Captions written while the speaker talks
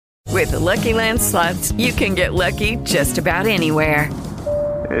With the Lucky Land Slots, you can get lucky just about anywhere.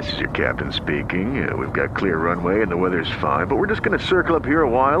 This is your captain speaking. We've got clear runway and the weather's fine, but we're just going to circle up here a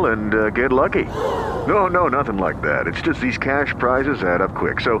while and get lucky. No, nothing like that. It's just these cash prizes add up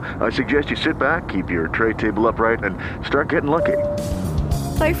quick. So I suggest you sit back, keep your tray table upright, and start getting lucky.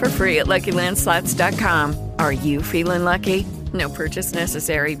 Play for free at LuckyLandSlots.com. Are you feeling lucky? No purchase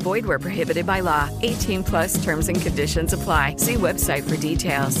necessary. Void where prohibited by law. 18+ terms and conditions apply. See website for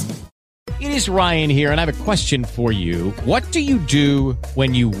details. It is Ryan here, and I have a question for you. What do you do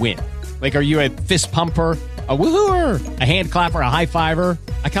when you win? Like, are you a fist pumper, a woohooer, a hand clapper, a high fiver?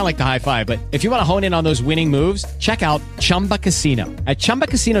 I kind of like the high five, but if you want to hone in on those winning moves, check out Chumba Casino. At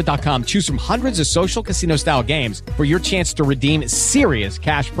ChumbaCasino.com, choose from hundreds of social casino-style games for your chance to redeem serious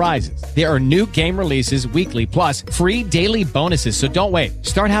cash prizes. There are new game releases weekly, plus free daily bonuses. So don't wait.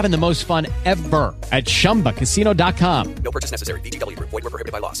 Start having the most fun ever at ChumbaCasino.com. No purchase necessary. VGW. Void where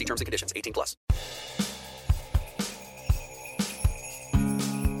prohibited by law. See terms and conditions. 18+.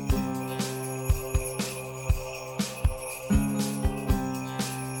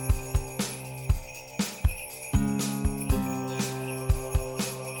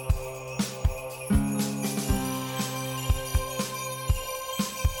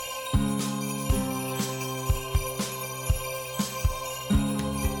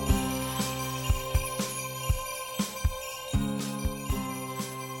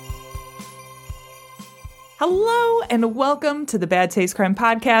 Hello and welcome to the Bad Taste Crime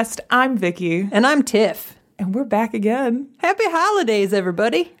Podcast. I'm Vicky. And I'm Tiff. And we're back again. Happy holidays,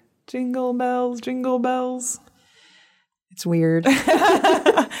 everybody. Jingle bells, jingle bells. It's weird.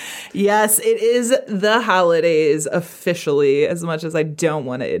 Yes, it is the holidays officially, as much as I don't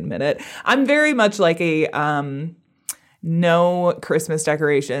want to admit it. I'm very much like a no Christmas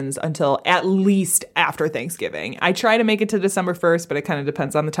decorations until at least after Thanksgiving. I try to make it to December 1st, but it kind of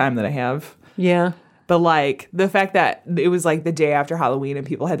depends on the time that I have. Yeah. But like the fact that it was like the day after Halloween and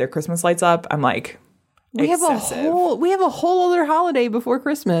people had their Christmas lights up, I'm like, we have a whole other holiday before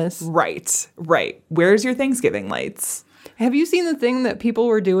Christmas. Right. Where's your Thanksgiving lights? Have you seen the thing that people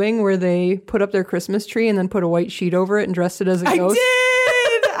were doing where they put up their Christmas tree and then put a white sheet over it and dressed it as a ghost?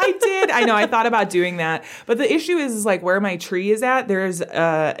 I did. I know. I thought about doing that. But the issue is like where my tree is at, there's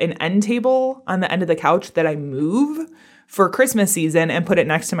an end table on the end of the couch that I move for Christmas season and put it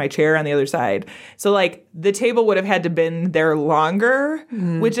next to my chair on the other side. So like the table would have had to been there longer,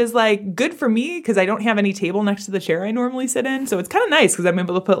 which is like good for me because I don't have any table next to the chair I normally sit in. So it's kind of nice because I'm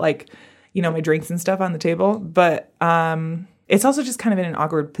able to put like, you know, my drinks and stuff on the table. But it's also just kind of in an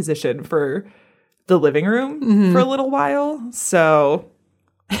awkward position for the living room for a little while. So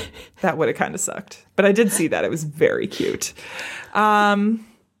that would have kind of sucked. But I did see that. It was very cute.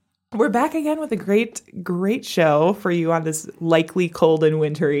 We're back again with a great show for you on this likely cold and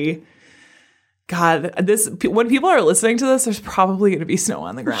wintry. God, when people are listening to this, there's probably going to be snow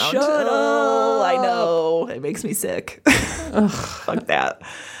on the ground. Shut up. I know. It makes me sick. Ugh, fuck that.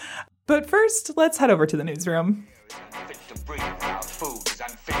 But first, let's head over to the newsroom. Unfit to breathe, our food is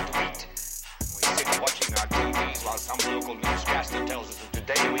unfit to eat. We sit watching our TVs while some local newscaster tells us that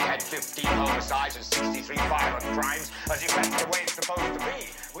today we had 15 homicides and 63 violent crimes, as if that's the way it's supposed to be.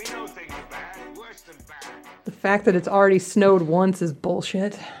 We know things are bad, worse than bad. The fact that it's already snowed once is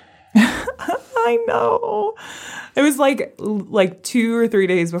bullshit. I know. It was like 2 or 3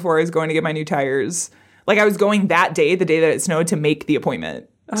 days before I was going to get my new tires. Like I was going that day, the day that it snowed, to make the appointment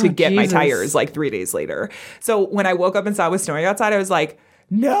to get my tires like 3 days later. So when I woke up and saw it was snowing outside, I was like,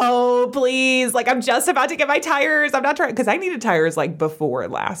 no, please. Like, I'm just about to get my tires. I'm not trying, because I needed tires like before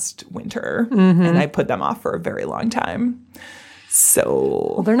last winter. And I put them off for a very long time.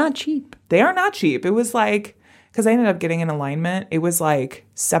 So. Well, they're not cheap. They are not cheap. It was like, because I ended up getting an alignment. It was like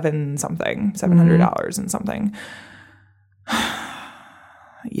 $700 and something.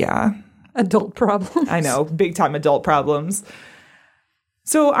 Yeah. Adult problems. I know. Big time adult problems.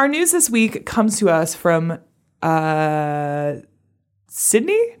 So our news this week comes to us from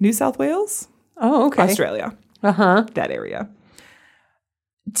Sydney, New South Wales. Oh, okay. Australia. Uh-huh. That area.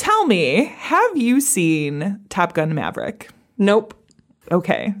 Tell me, have you seen Top Gun Maverick? Nope.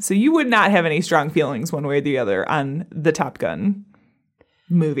 Okay. So you would not have any strong feelings one way or the other on the Top Gun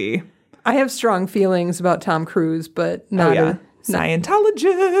movie. I have strong feelings about Tom Cruise, but not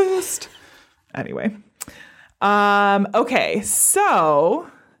Scientologist. Anyway. Okay. So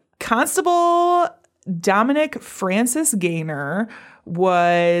Constable Dominic Francis Gaynor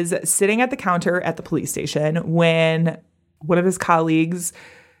was sitting at the counter at the police station when one of his colleagues,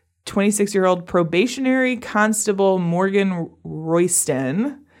 26-year-old probationary constable Morgan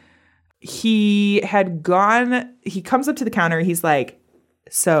Royston, he comes up to the counter. He's like,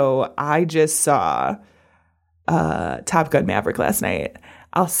 So I just saw Top Gun Maverick last night.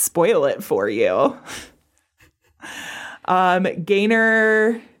 I'll spoil it for you.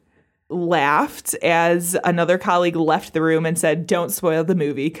 Gaynor laughed as another colleague left the room and said, "Don't spoil the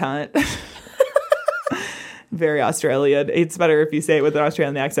movie, cunt." Very Australian. It's better if you say it with an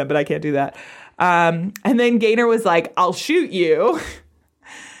Australian accent, but I can't do that. And then Gaynor was like, "I'll shoot you."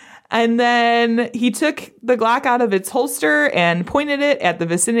 And then he took the Glock out of its holster and pointed it at the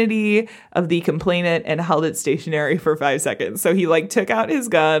vicinity of the complainant and held it stationary for 5 seconds. So he like took out his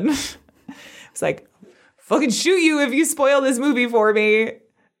gun. It's like, "Fucking shoot you if you spoil this movie for me,"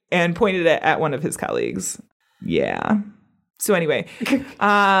 and pointed it at one of his colleagues. Yeah. So anyway,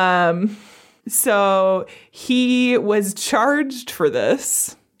 so he was charged for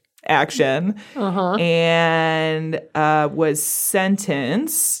this action and was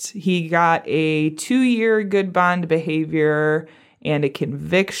sentenced. He got a 2-year good bond behavior and a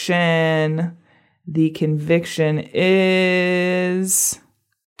conviction. The conviction is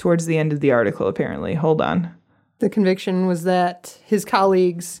towards the end of the article, apparently. Hold on. The conviction was that his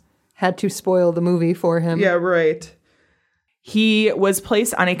colleagues had to spoil the movie for him. Yeah, right. He was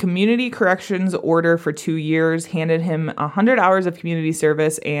placed on a community corrections order for 2 years, handed him 100 hours of community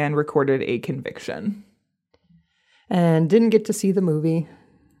service, and recorded a conviction. And didn't get to see the movie.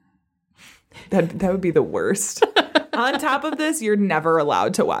 That would be the worst. On top of this, you're never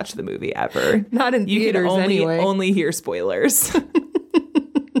allowed to watch the movie ever. Not in theaters anyway. You can only hear spoilers.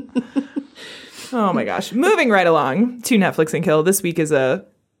 Oh my gosh. Moving right along to Netflix and Kill. This week is a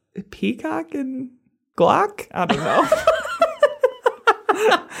Peacock and Glock? I don't know.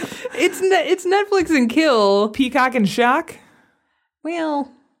 It's Netflix and Kill. Peacock and Shock?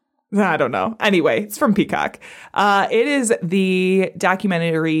 Well, I don't know. Anyway, it's from Peacock. It is the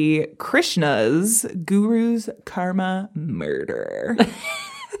documentary Krishna's Guru's Karma Murder.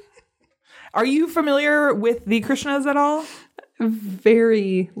 Are you familiar with the Krishnas at all?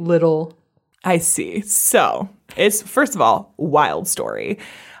 very little. I see. So it's, first of all, wild story.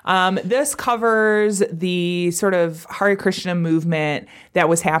 This covers the sort of Hare Krishna movement that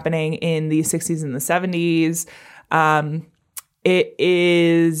was happening in the 60s and the 70s. It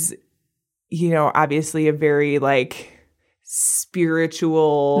is, obviously a very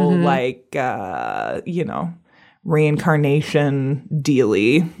spiritual, reincarnation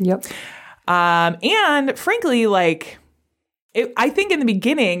dealy. Yep. And frankly, I think in the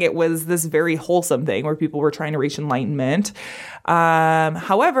beginning it was this very wholesome thing where people were trying to reach enlightenment.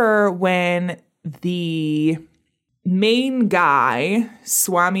 However, when the main guy,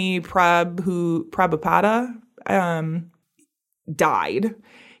 Swami Prabhupada, died,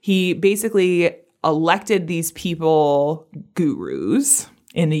 he basically elected these people gurus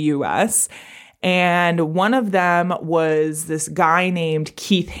in the U.S., and one of them was this guy named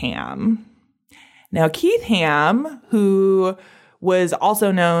Keith Ham. Now, Keith Ham, who was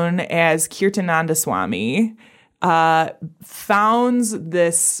also known as Kirtananda Swami, founds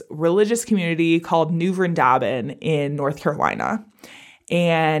this religious community called New Vrindavan in North Carolina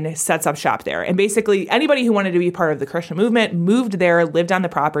and sets up shop there. And basically anybody who wanted to be part of the Krishna movement moved there, lived on the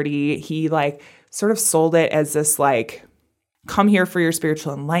property. He sort of sold it as this come here for your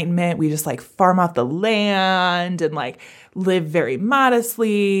spiritual enlightenment. We just farm out the land and live very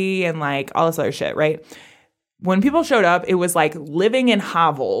modestly and all this other shit, right? When people showed up, it was living in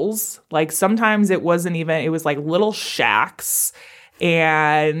hovels. Sometimes it wasn't even, it was little shacks.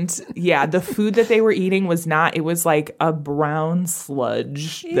 And yeah, the food that they were eating was not, it was a brown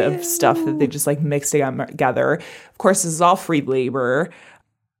sludge of stuff that they just mixed together. Of course, this is all free labor.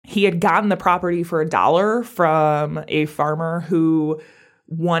 He had gotten the property for $1 from a farmer who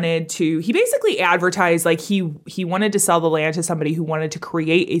wanted to, he basically advertised he wanted to sell the land to somebody who wanted to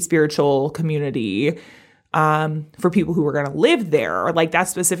create a spiritual community for people who were going to live there.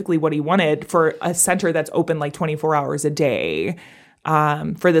 That's specifically what he wanted, for a center that's open 24 hours a day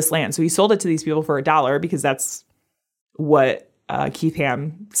for this land. So he sold it to these people for $1 because that's what Keith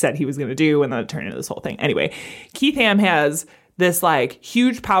Ham said he was going to do, and then it turned into this whole thing. Anyway, Keith Ham has this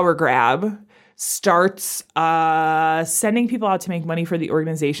huge power grab, starts sending people out to make money for the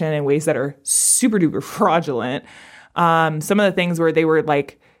organization in ways that are super duper fraudulent. Some of the things where they were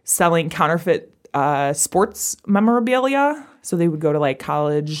selling counterfeit sports memorabilia. So they would go to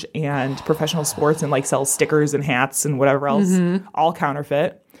college and professional sports and sell stickers and hats and whatever else, all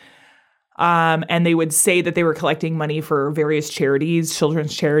counterfeit. And they would say that they were collecting money for various charities,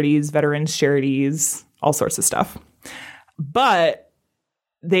 children's charities, veterans charities, all sorts of stuff. But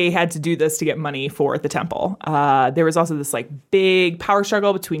they had to do this to get money for the temple. There was also this big power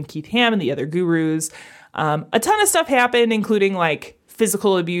struggle between Keith Ham and the other gurus. A ton of stuff happened, including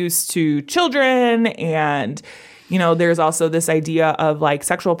physical abuse to children. And, you know, there's also this idea of like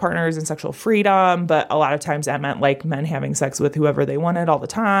sexual partners and sexual freedom. But a lot of times that meant like men having sex with whoever they wanted all the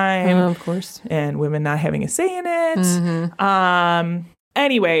time. Of course. And women not having a say in it.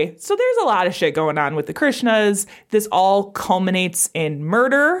 Anyway, so there's a lot of shit going on with the Krishnas. This all culminates in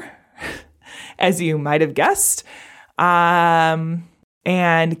murder, as you might have guessed.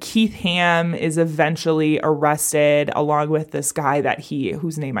 And Keith Ham is eventually arrested along with this guy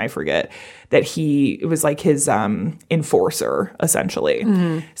whose name I forget, it was like his enforcer,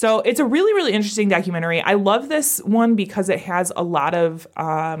 essentially. So it's a really, really interesting documentary. I love this one because it has a lot of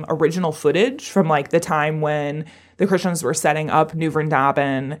original footage from like the time when the Krishnas were setting up New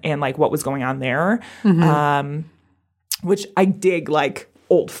Vrindavan and like what was going on there, which I dig, like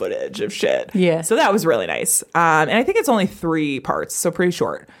old footage of shit. Yeah. So that was really nice. And I think it's only 3 parts, so pretty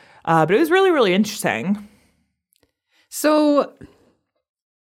short. But it was really, really interesting. So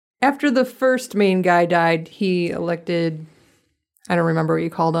after the first main guy died, he elected, I don't remember what you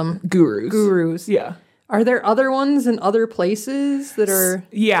called them. Gurus. Yeah. Are there other ones in other places that are?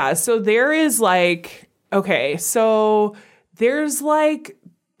 Yeah. So there is like, okay, so there's like,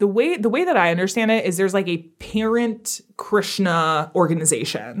 the way that I understand it is there's like a parent Krishna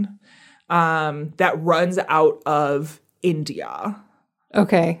organization that runs out of India.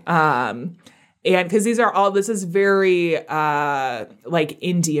 Okay. And because this is very like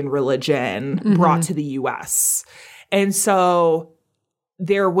Indian religion brought to the U.S. And so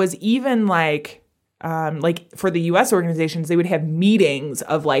there was even like for the U.S. organizations, they would have meetings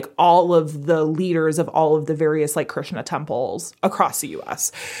of like all of the leaders of all of the various like Krishna temples across the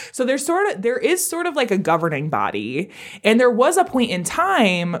U.S. So there is sort of like a governing body. And there was a point in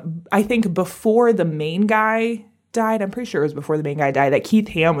time, I think before the main guy died, I'm pretty sure it was before the main guy died, that Keith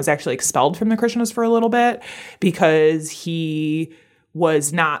Ham was actually expelled from the Krishnas for a little bit because he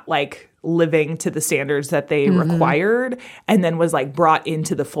was not like living to the standards that they required, and then was like brought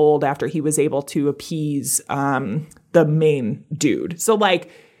into the fold after he was able to appease the main dude. So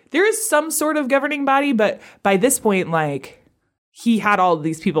like there is some sort of governing body, but by this point, like he had all of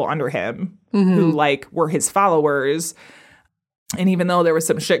these people under him who like were his followers. And even though there was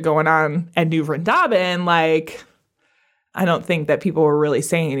some shit going on at New Vrindavan, like I don't think that people were really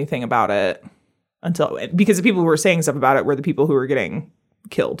saying anything about it because the people who were saying stuff about it were the people who were getting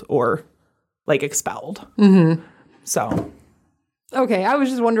killed or like expelled. So. Okay. I was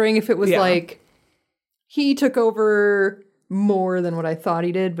just wondering if it was like he took over more than what I thought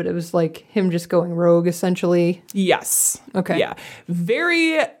he did, but it was like him just going rogue essentially. Yes. Okay. Yeah.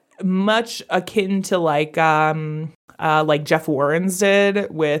 Very much akin to like Jeff Warren's did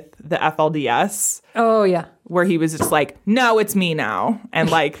with the FLDS. Oh yeah. Where he was just like, no, it's me now. And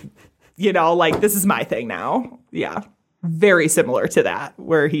like, you know, like this is my thing now. Yeah. Very similar to that,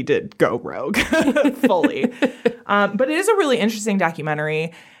 where he did go rogue fully. But it is a really interesting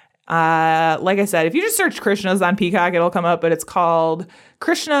documentary. Like I said, if you just search Krishnas on Peacock, it'll come up, but it's called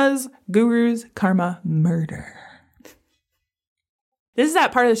Krishnas, Gurus, Karma, Murder. This is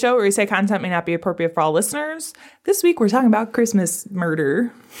that part of the show where we say content may not be appropriate for all listeners. This week, we're talking about Christmas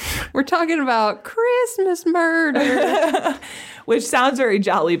murder. We're talking about Christmas murder. Which sounds very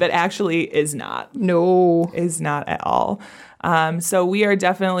jolly, but actually is not. No. Is not at all. So we are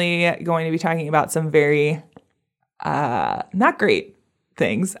definitely going to be talking about some very not great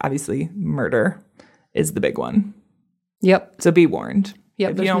things. Obviously, murder is the big one. Yep. So be warned.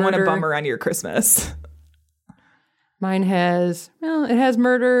 Yep. If you don't want a bummer on your Christmas. Mine has, it has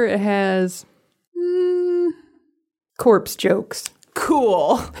murder. It has corpse jokes.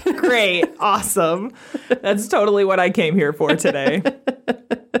 Cool. Great. Awesome. That's totally what I came here for today.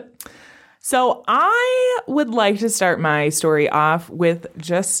 So I would like to start my story off with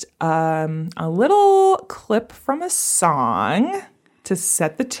just a little clip from a song to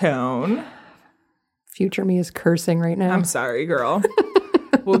set the tone. Future me is cursing right now. I'm sorry, girl.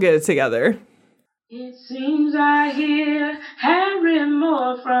 We'll get it together. It seems I hear Henry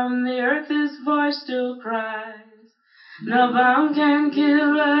Moore from the earth, his voice still cries. No bomb can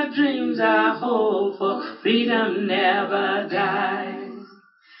kill the dreams I hold, for freedom never dies.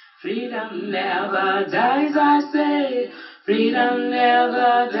 Freedom never dies, I say. Freedom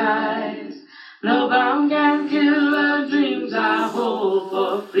never dies. No bomb can kill the dreams I hold,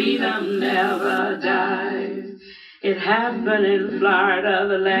 for freedom never dies. It happened in Florida,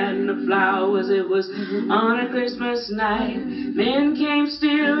 the land of flowers. It was on a Christmas night. Men came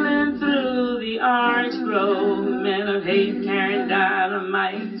stealing through the orange grove. Men of hate carried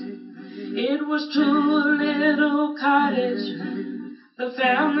dynamite. It was to a little cottage, the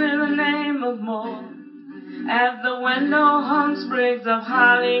family the name of Moore. At the window hung sprigs of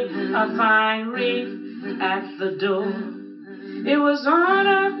holly, a fine wreath at the door. It was on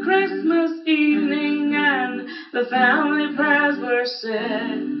a Christmas evening and the family prayers were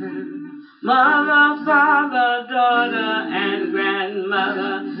said. Mother, father, daughter, and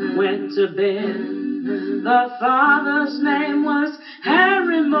grandmother went to bed. The father's name was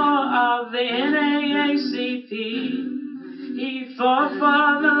Harry Moore of the NAACP. He fought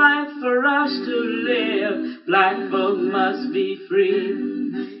for the life for us to live. Black folk must be free.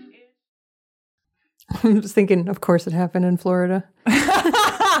 I'm just thinking, of course it happened in Florida.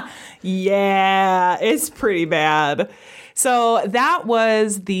 Yeah, it's pretty bad. So that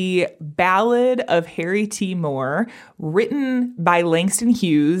was the Ballad of Harry T. Moore, written by Langston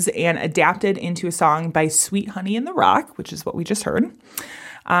Hughes and adapted into a song by Sweet Honey in the Rock, which is what we just heard.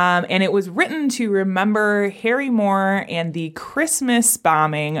 And it was written to remember Harry Moore and the Christmas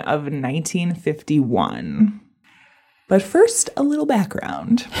bombing of 1951. But first, a little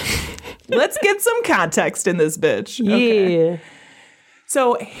background. Let's get some context in this bitch. Yeah. Okay.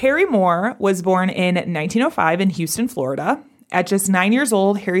 So Harry Moore was born in 1905 in Houston, Florida. At just 9 years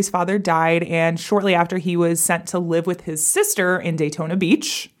old, Harry's father died, and shortly after, he was sent to live with his sister in Daytona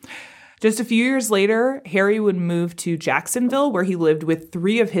Beach. Just a few years later, Harry would move to Jacksonville, where he lived with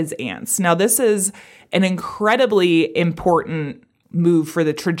 3 of his aunts. Now, this is an incredibly important move for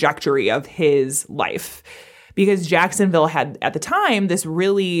the trajectory of his life, because Jacksonville had, at the time, this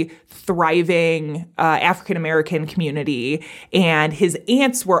really thriving African-American community, and his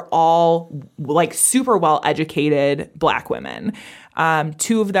aunts were all like super well-educated Black women.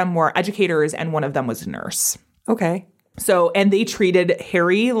 2 of them were educators, and 1 of them was a nurse. Okay. So, and they treated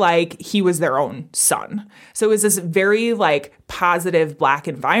Harry like he was their own son. So it was this very like positive Black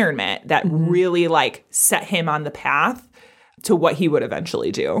environment that really like set him on the path to what he would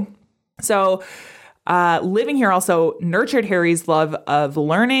eventually do. So living here also nurtured Harry's love of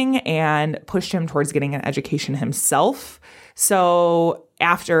learning and pushed him towards getting an education himself. So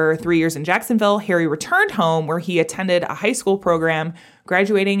after 3 years in Jacksonville, Harry returned home where he attended a high school program,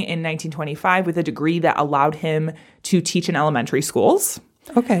 graduating in 1925 with a degree that allowed him to teach in elementary schools.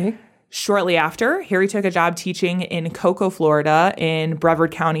 Okay. Shortly after, Harry took a job teaching in Cocoa, Florida, in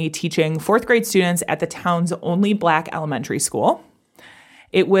Brevard County, teaching 4th grade students at the town's only Black elementary school.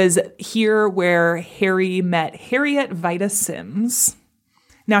 It was here where Harry met Harriet Vida Sims.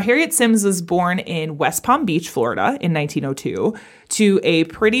 Now, Harriet Sims was born in West Palm Beach, Florida in 1902 to a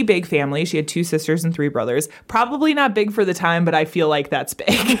pretty big family. She had 2 sisters and 3 brothers. Probably not big for the time, but I feel like that's big.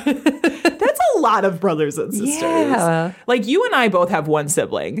 That's a lot of brothers and sisters. Yeah. Like, you and I both have 1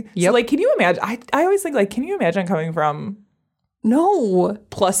 sibling. Yep. So, like, can you imagine? I always think, like, can you imagine coming from No.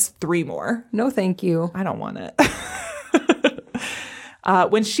 plus 3 more? No, thank you. I don't want it.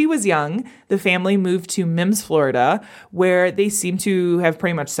 When she was young, the family moved to Mims, Florida, where they seemed to have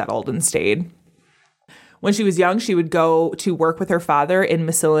pretty much settled and stayed. When she was young, she would go to work with her father in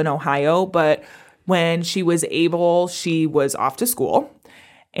Massillon, Ohio, but when she was able, she was off to school.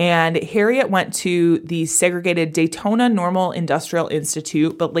 And Harriet went to the segregated Daytona Normal Industrial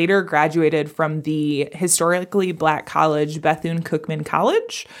Institute, but later graduated from the historically Black college, Bethune-Cookman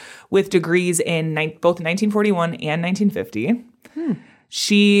College, with degrees in both 1941 and 1950.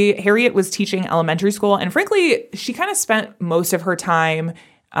 Harriet was teaching elementary school, and frankly, she kind of spent most of her time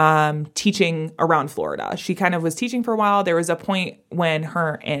teaching around Florida. She kind of was teaching for a while. There was a point when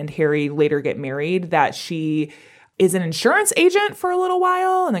her and Harry later get married that she is an insurance agent for a little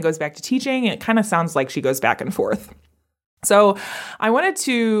while and then goes back to teaching. It kind of sounds like she goes back and forth. So I wanted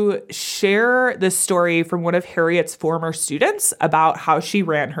to share this story from one of Harriet's former students about how she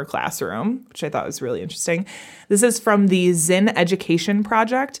ran her classroom, which I thought was really interesting. This is from the Zinn Education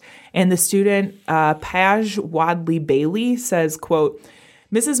Project, and the student, Paj Wadley Bailey, says, quote,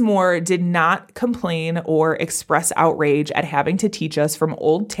 Mrs. Moore did not complain or express outrage at having to teach us from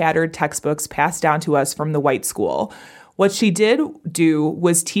old tattered textbooks passed down to us from the white school. What she did do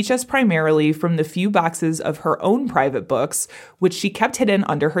was teach us primarily from the few boxes of her own private books, which she kept hidden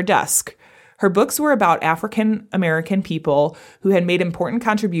under her desk. Her books were about African American people who had made important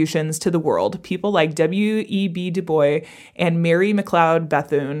contributions to the world, people like W.E.B. Du Bois and Mary McLeod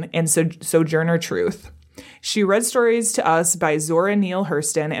Bethune and Sojourner Truth. She read stories to us by Zora Neale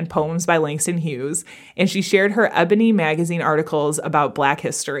Hurston and poems by Langston Hughes, and she shared her Ebony magazine articles about Black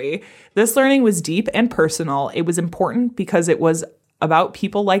history. This learning was deep and personal. It was important because it was about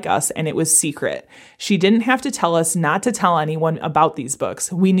people like us, and it was secret. She didn't have to tell us not to tell anyone about these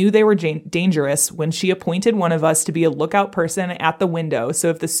books. We knew they were dangerous when she appointed one of us to be a lookout person at the window, so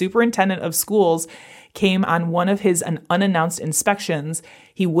if the superintendent of schools came on one of his unannounced inspections,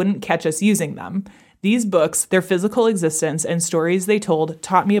 he wouldn't catch us using them. These books, their physical existence, and stories they told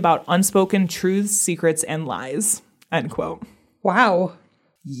taught me about unspoken truths, secrets, and lies. End quote. Wow.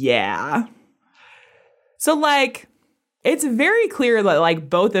 Yeah. So, like, it's very clear that,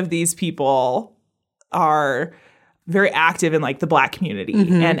 like, both of these people are very active in, like, the Black community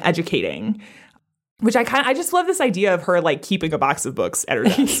and educating, which I just love this idea of her, like, keeping a box of books at her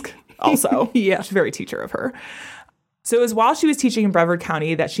desk also. Yeah. She's very teacher of her. So it was while she was teaching in Brevard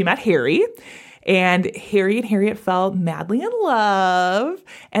County that she met Harry. And Harry and Harriet fell madly in love.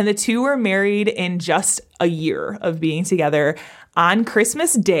 And the two were married in just a year of being together on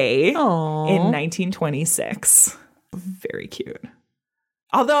Christmas Day in 1926. Very cute.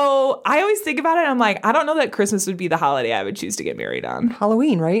 Although I always think about it, I'm like, I don't know that Christmas would be the holiday I would choose to get married on.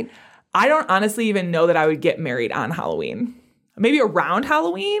 Halloween, right? I don't honestly even know that I would get married on Halloween. Maybe around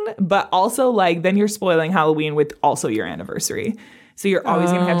Halloween, but also like then you're spoiling Halloween with also your anniversary. So you're always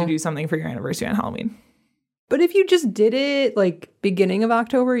going to have to do something for your anniversary on Halloween. But if you just did it like beginning of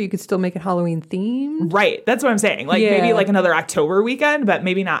October, you could still make it Halloween themed. Right. That's what I'm saying. Like maybe like another October weekend, but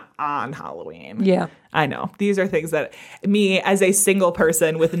maybe not on Halloween. Yeah. I know. These are things that me as a single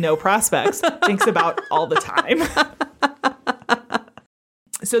person with no prospects thinks about all the time.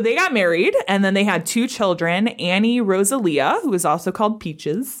 So they got married, and then they had two children, Annie Rosalia, who was also called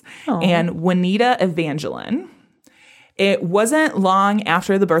Peaches, and Juanita Evangeline. It wasn't long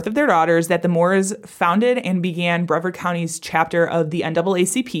after the birth of their daughters that the Moores founded and began Brevard County's chapter of the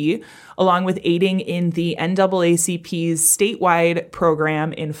NAACP, along with aiding in the NAACP's statewide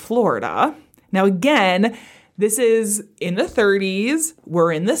program in Florida. Now, again, this is in the 30s.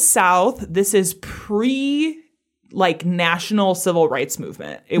 We're in the South. This is national civil rights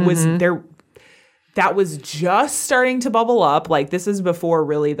movement. It was there. That was just starting to bubble up. Like, this is before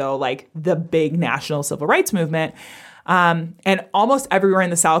really, though, like the big national civil rights movement. And almost everywhere in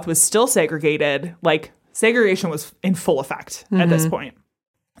the South was still segregated. Like, segregation was in full effect at this point.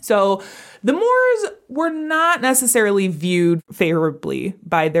 So the Moores were not necessarily viewed favorably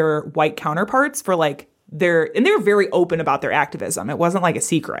by their white counterparts for and they were very open about their activism. It wasn't like a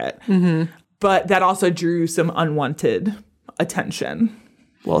secret. But that also drew some unwanted attention,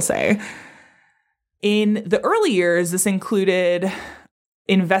 we'll say. In the early years, this included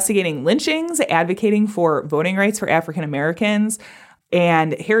investigating lynchings, advocating for voting rights for African Americans,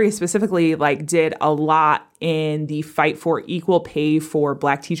 and Harry specifically did a lot in the fight for equal pay for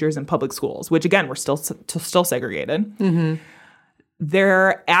Black teachers in public schools, which again were still segregated.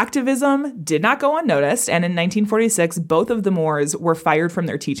 Their activism did not go unnoticed, and in 1946, both of the Moores were fired from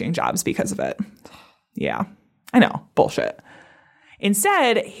their teaching jobs because of it. Yeah, I know, bullshit.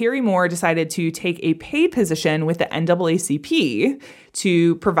 Instead, Harry Moore decided to take a paid position with the NAACP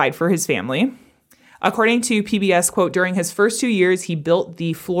to provide for his family. According to PBS, quote, during his first 2 years, he built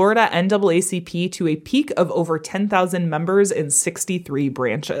the Florida NAACP to a peak of over 10,000 members in 63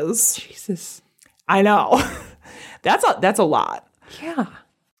 branches. Jesus. I know. That's a lot. Yeah.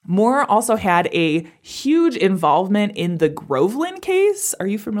 Moore also had a huge involvement in the Groveland case. Are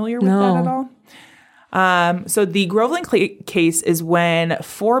you familiar with that at all? So the Groveland case is when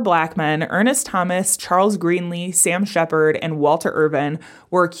 4 Black men, Ernest Thomas, Charles Greenlee, Sam Shepard, and Walter Irvin,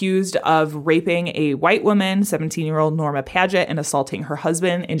 were accused of raping a white woman, 17-year-old Norma Paget, and assaulting her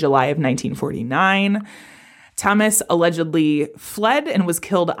husband in July of 1949. Thomas allegedly fled and was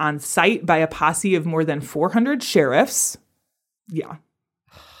killed on sight by a posse of more than 400 sheriffs. Yeah.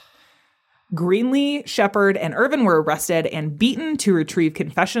 Greenlee, Shepard, and Irvin were arrested and beaten to retrieve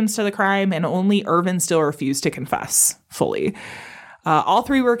confessions to the crime, and only Irvin still refused to confess fully. All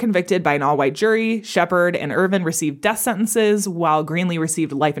 3 were convicted by an all-white jury. Shepard and Irvin received death sentences, while Greenlee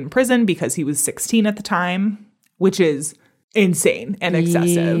received life in prison because he was 16 at the time, which is insane and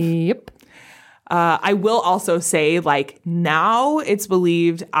excessive. Yep. I will also say, now it's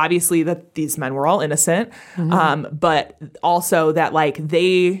believed, obviously, that these men were all innocent, but also that,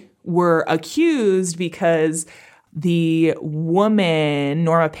 they were accused because the woman,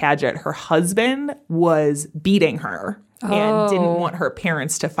 Norma Paget, her husband, was beating her and didn't want her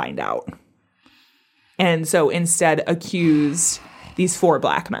parents to find out. And so instead accused these 4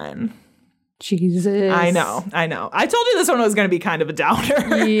 Black men. Jesus. I know. I told you this one was going to be kind of a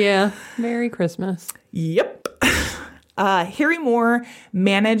downer. Yeah. Merry Christmas. Yep. Harry Moore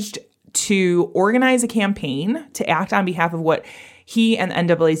managed to organize a campaign to act on behalf of what he and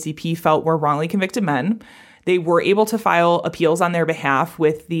the NAACP felt were wrongly convicted men. They were able to file appeals on their behalf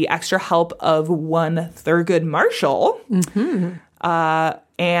with the extra help of one Thurgood Marshall.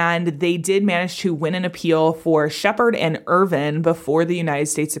 And they did manage to win an appeal for Shepard and Irvin before the United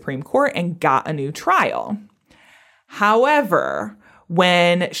States Supreme Court and got a new trial. However,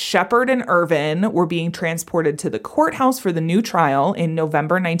 When Shepard and Irvin were being transported to the courthouse for the new trial in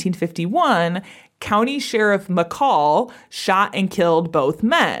November 1951, County Sheriff McCall shot and killed both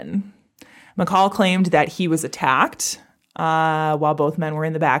men. McCall claimed that he was attacked while both men were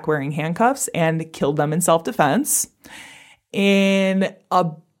in the back wearing handcuffs and killed them in self-defense. In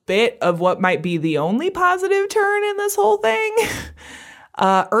a bit of what might be the only positive turn in this whole thing,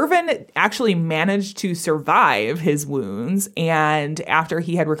 Irvin actually managed to survive his wounds, and after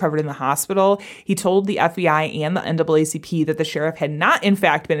he had recovered in the hospital, he told the FBI and the NAACP that the sheriff had not in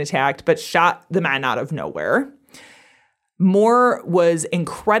fact been attacked, but shot the man out of nowhere. Moore was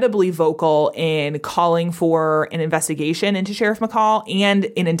incredibly vocal in calling for an investigation into Sheriff McCall and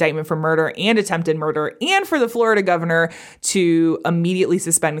an indictment for murder and attempted murder, and for the Florida governor to immediately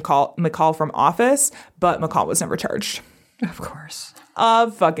suspend McCall from office, but McCall was never charged. Of course.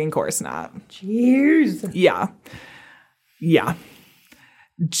 Of fucking course not. Jeez. Yeah. Yeah.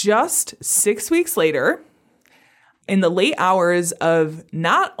 Just 6 weeks later, in the late hours of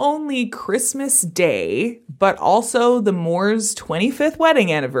not only Christmas Day, but also the Moores' 25th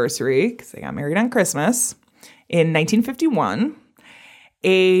wedding anniversary, because they got married on Christmas, in 1951,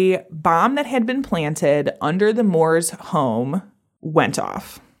 a bomb that had been planted under the Moores' home went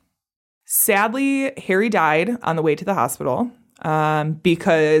off. Sadly, Harry died on the way to the hospital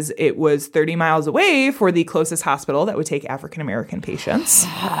because it was 30 miles away for the closest hospital that would take African-American patients.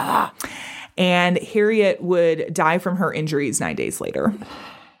 And Harriet would die from her injuries 9 days later.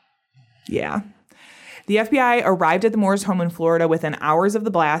 Yeah. The FBI arrived at the Moores' home in Florida within hours of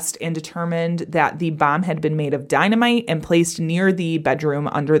the blast and determined that the bomb had been made of dynamite and placed near the bedroom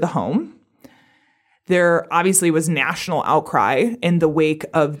under the home. There obviously was national outcry in the wake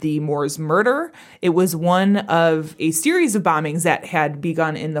of the Moores' murder. It was one of a series of bombings that had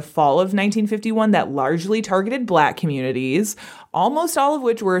begun in the fall of 1951 that largely targeted Black communities, almost all of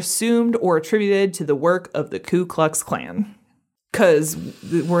which were assumed or attributed to the work of the Ku Klux Klan, because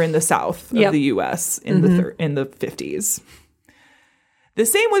we're in the South of the U.S. in the 50s. The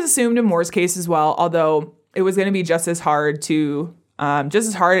same was assumed in Moore's case as well, although it was going to be just as hard and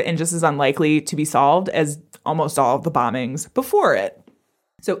just as unlikely to be solved as almost all of the bombings before it.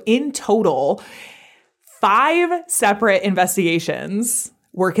 So in total, 5 separate investigations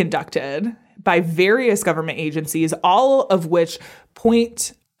were conducted by various government agencies, all of which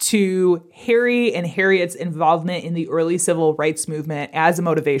point to Harry and Harriet's involvement in the early civil rights movement as a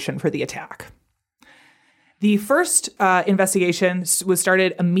motivation for the attack. The first investigation was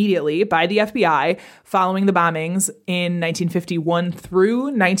started immediately by the FBI following the bombings in 1951 through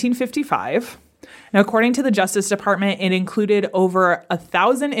 1955. Now, according to the Justice Department, it included over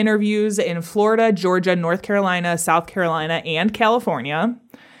 1,000 interviews in Florida, Georgia, North Carolina, South Carolina, and California.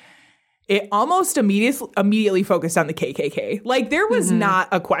 It almost immediately focused on the KKK. Like, there was not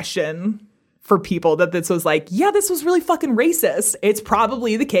a question for people that this was like, yeah, this was really fucking racist. It's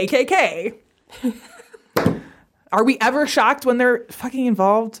probably the KKK. Are we ever shocked when they're fucking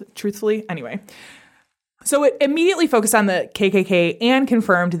involved, truthfully? Anyway. So it immediately focused on the KKK and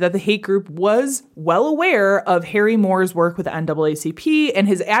confirmed that the hate group was well aware of Harry Moore's work with the NAACP and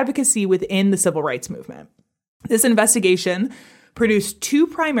his advocacy within the civil rights movement. This investigation produced 2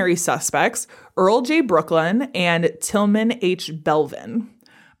 primary suspects, Earl J. Brooklyn and Tillman H. Belvin,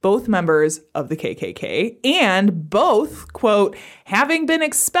 both members of the KKK, and both, quote, having been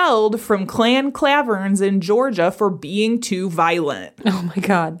expelled from Klan caverns in Georgia for being too violent. Oh my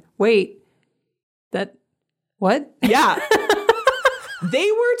God. Wait. What? Yeah.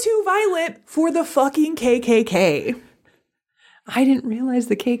 They were too violent for the fucking KKK. I didn't realize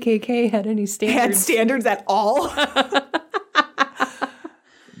the KKK had any standards. Had standards at all?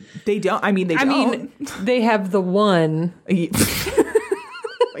 They don't. I mean, they don't. They have the one. My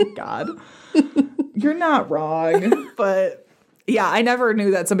God. You're not wrong. But yeah, I never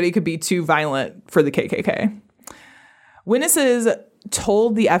knew that somebody could be too violent for the KKK. Witnesses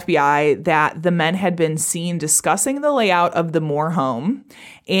told the FBI that the men had been seen discussing the layout of the Moore home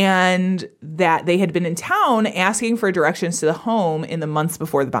and that they had been in town asking for directions to the home in the months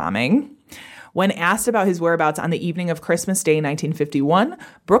before the bombing. When asked about his whereabouts on the evening of Christmas Day 1951,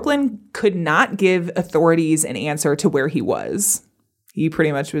 Brooklyn could not give authorities an answer to where he was. He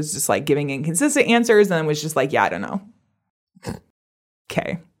pretty much was just like giving inconsistent answers and then was just like, yeah, I don't know.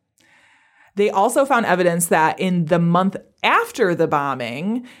 Okay. They also found evidence that in the month after the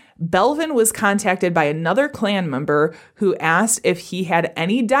bombing, Belvin was contacted by another Klan member who asked if he had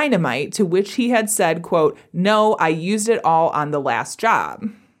any dynamite, to which he had said, quote, no, I used it all on the last job.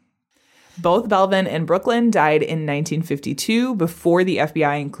 Both Belvin and Brooklyn died in 1952 before the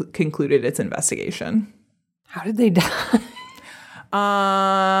FBI concluded its investigation. How did they die?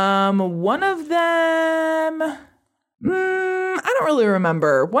 One of them, I don't really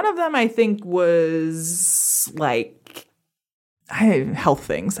remember. One of them I think was like health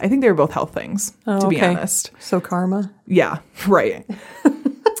things. I think they were both health things, to be honest. So karma? Yeah, right.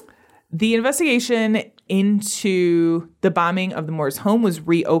 The investigation into the bombing of the Moore's home was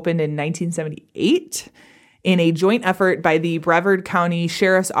reopened in 1978 in a joint effort by the Brevard County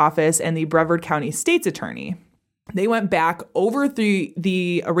Sheriff's Office and the Brevard County State's Attorney. They went back over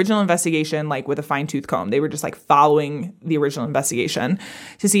the original investigation like with a fine-tooth comb. They were just like following the original investigation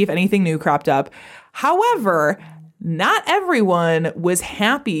to see if anything new cropped up. However, not everyone was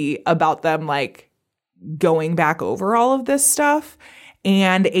happy about them like going back over all of this stuff.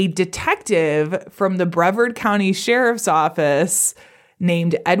 And a detective from the Brevard County Sheriff's Office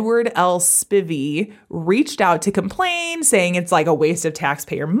named Edward L. Spivey reached out to complain, saying it's like a waste of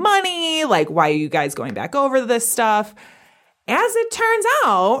taxpayer money. Like, why are you guys going back over this stuff? As it turns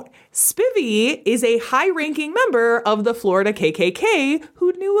out, Spivey is a high-ranking member of the Florida KKK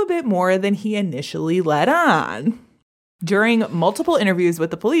who knew a bit more than he initially let on. During multiple interviews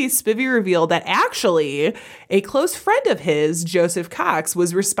with the police, Spivey revealed that actually a close friend of his, Joseph Cox,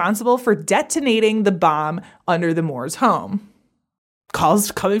 was responsible for detonating the bomb under the Moore's home.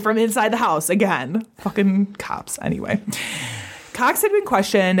 Calls coming from inside the house again. Fucking cops. Anyway. Cox had been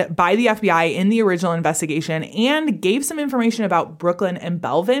questioned by the FBI in the original investigation and gave some information about Brooklyn and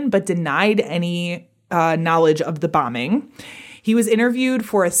Belvin, but denied any knowledge of the bombing. He was interviewed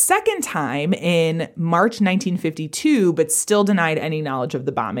for a second time in March 1952, but still denied any knowledge of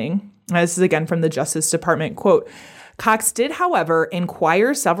the bombing. This is again from the Justice Department. Quote, Cox did, however,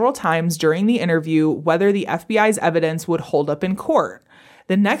 inquire several times during the interview whether the FBI's evidence would hold up in court.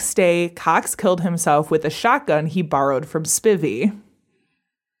 The next day, Cox killed himself with a shotgun he borrowed from Spivey.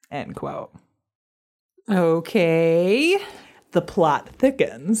 End quote. Okay. The plot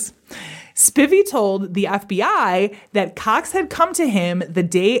thickens. Spivey told the FBI that Cox had come to him the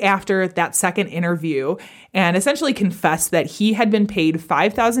day after that second interview and essentially confessed that he had been paid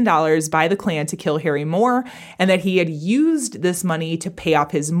 $5,000 by the Klan to kill Harry Moore and that he had used this money to pay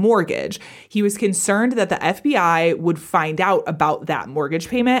off his mortgage. He was concerned that the FBI would find out about that mortgage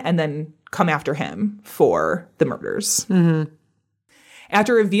payment and then come after him for the murders. Mm-hmm.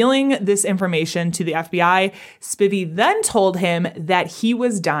 After revealing this information to the FBI, Spivey then told him that he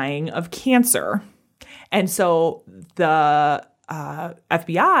was dying of cancer. And so the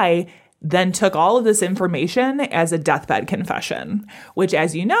FBI then took all of this information as a deathbed confession, which,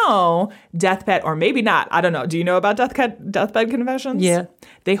 as you know, deathbed, or maybe not, I don't know. Do you know about deathbed confessions? Yeah.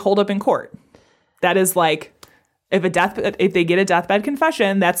 They hold up in court. That is like, if they get a deathbed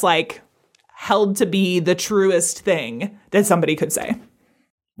confession, that's like held to be the truest thing that somebody could say.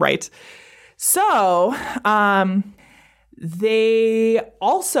 Right. So they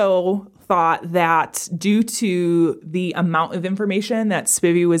also thought that due to the amount of information that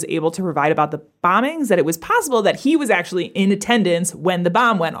Spivey was able to provide about the bombings, that it was possible that he was actually in attendance when the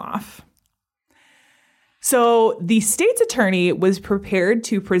bomb went off. So the state's attorney was prepared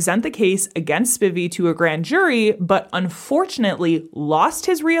to present the case against Spivey to a grand jury, but unfortunately lost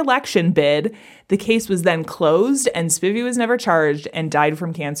his re-election bid. The case was then closed and Spivey was never charged and died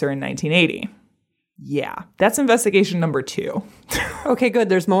from cancer in 1980. Yeah, that's investigation number 2. Okay, good.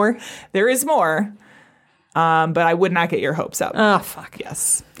 There's more? There is more, but I would not get your hopes up. Oh, fuck.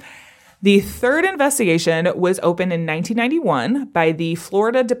 Yes. The third investigation was opened in 1991 by the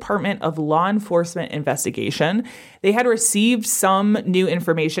Florida Department of Law Enforcement Investigation. They had received some new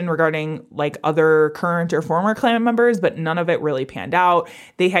information regarding like other current or former Klan members, but none of it really panned out.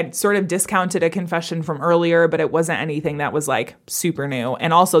 They had sort of discounted a confession from earlier, but it wasn't anything that was like super new.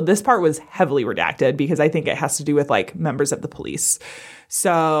 And also this part was heavily redacted because I think it has to do with like members of the police.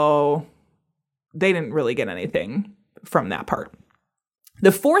 So they didn't really get anything from that part.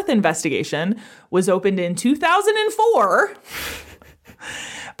 The fourth investigation was opened in 2004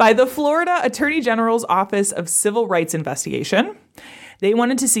 by the Florida Attorney General's Office of Civil Rights Investigation. They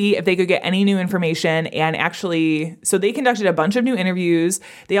wanted to see if they could get any new information and actually, so they conducted a bunch of new interviews.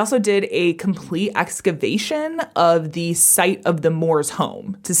 They also did a complete excavation of the site of the Moore's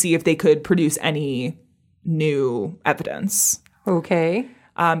home to see if they could produce any new evidence. Okay.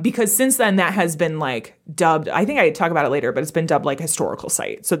 Because since then that has been like dubbed, I think I talk about it later, but it's been dubbed like historical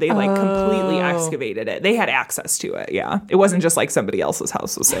site. So they like completely excavated it. They had access to it. Yeah. It wasn't just like somebody else's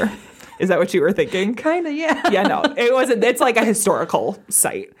house was there. Is that what you were thinking? Kind of, yeah. Yeah, no, it wasn't. It's like a historical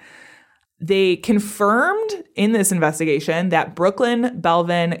site. They confirmed in this investigation that Brooklyn,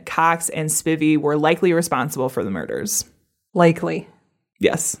 Belvin, Cox, and Spivey were likely responsible for the murders. Likely.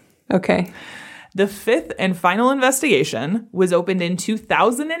 Yes. Okay. The fifth and final investigation was opened in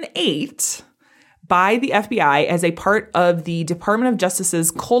 2008 by the FBI as a part of the Department of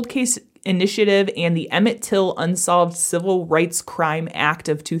Justice's Cold Case Initiative and the Emmett Till Unsolved Civil Rights Crime Act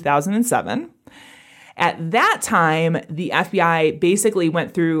of 2007. At that time, the FBI basically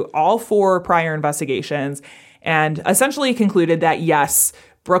went through all 4 prior investigations and essentially concluded that, yes,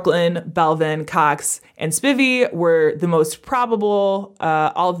 Brooklyn, Belvin, Cox, and Spivey were the most probable,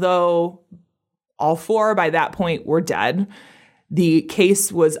 although all 4 by that point were dead. The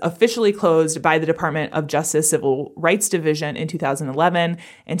case was officially closed by the Department of Justice Civil Rights Division in 2011,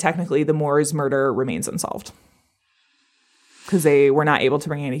 and technically the Moores murder remains unsolved because they were not able to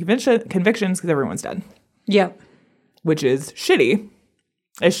bring any convictions because everyone's dead. Yep. Which is shitty.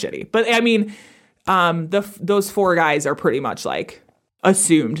 It's shitty. But, I mean, those 4 guys are pretty much, like,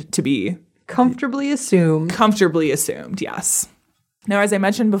 assumed to be... Comfortably assumed. Comfortably assumed, yes. Now, as I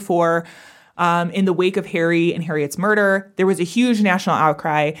mentioned before... in the wake of Harry and Harriet's murder, there was a huge national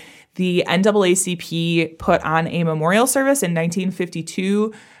outcry. The NAACP put on a memorial service in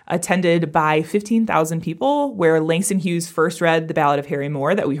 1952, attended by 15,000 people, where Langston Hughes first read the Ballad of Harry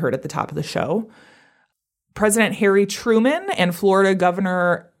Moore that we heard at the top of the show. President Harry Truman and Florida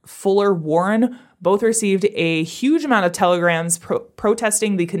Governor Fuller Warren both received a huge amount of telegrams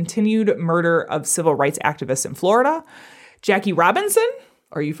protesting the continued murder of civil rights activists in Florida. Jackie Robinson...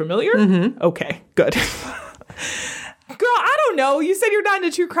 Are you familiar? Mm-hmm. Okay, good. Girl, I don't know. You said you're not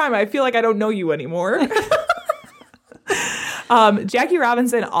into true crime. I feel like I don't know you anymore. Jackie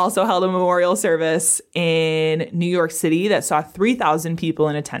Robinson also held a memorial service in New York City that saw 3,000 people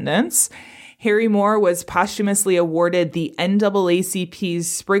in attendance. Harry Moore was posthumously awarded the NAACP's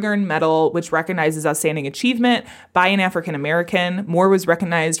Springer Medal, which recognizes outstanding achievement by an African American. Moore was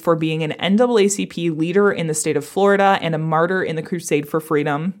recognized for being an NAACP leader in the state of Florida and a martyr in the crusade for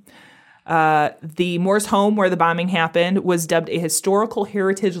freedom. The Moore's home where the bombing happened was dubbed a historical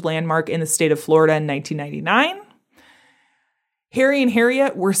heritage landmark in the state of Florida in 1999. Harry and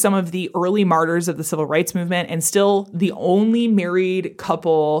Harriet were some of the early martyrs of the civil rights movement and still the only married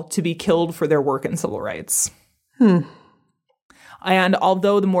couple to be killed for their work in civil rights. And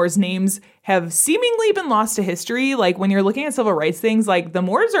although the Moores' names have seemingly been lost to history, like when you're looking at civil rights things, like the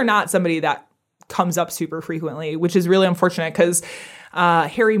Moores are not somebody that comes up super frequently, which is really unfortunate because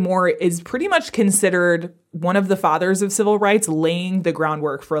Harry Moore is pretty much considered one of the fathers of civil rights, laying the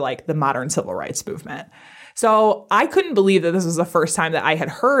groundwork for like the modern civil rights movement. So I couldn't believe that this was the first time that I had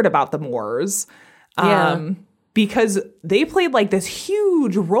heard about the Moores because they played like this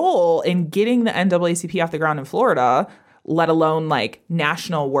huge role in getting the NAACP off the ground in Florida, let alone like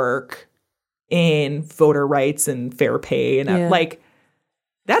national work in voter rights and fair pay. And like,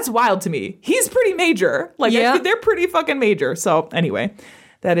 that's wild to me. He's pretty major. Like they're pretty fucking major. So anyway,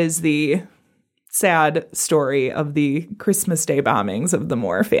 that is the sad story of the Christmas Day bombings of the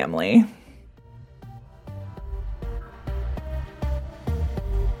Moore family.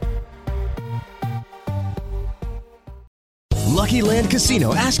 Lucky Land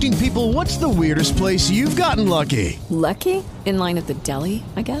Casino, asking people, what's the weirdest place you've gotten lucky? Lucky? In line at the deli,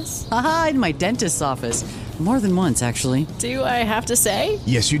 I guess? Aha, in my dentist's office. More than once, actually. Do I have to say?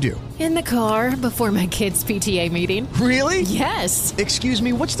 Yes, you do. In the car before my kids' PTA meeting. Really? Yes. Excuse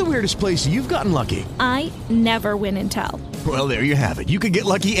me, what's the weirdest place you've gotten lucky? I never win and tell. Well, there you have it. You can get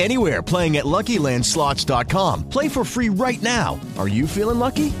lucky anywhere, playing at LuckyLandSlots.com. Play for free right now. Are you feeling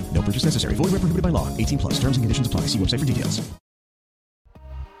lucky? No purchase necessary. Void where prohibited by law. 18+. Terms and conditions apply. See website for details.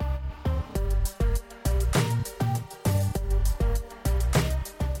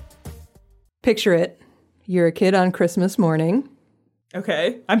 Picture it. You're a kid on Christmas morning.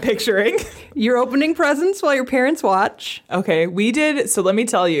 Okay, I'm picturing. You're opening presents while your parents watch. Okay, we did, so let me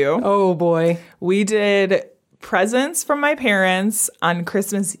tell you. Oh boy. We did presents from my parents on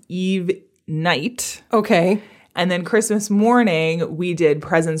Christmas Eve night. Okay. And then Christmas morning, we did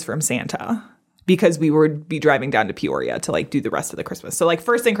presents from Santa because we would be driving down to Peoria to like do the rest of the Christmas. So like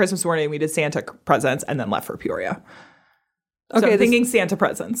first thing Christmas morning, we did Santa presents and then left for Peoria. Okay, so I'm thinking Santa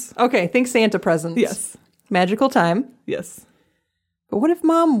presents. Okay, think Santa presents. Yes. Magical time. Yes. But what if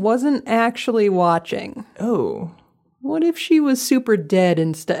Mom wasn't actually watching? Oh. What if she was super dead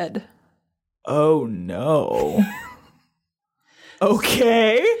instead? Oh, no.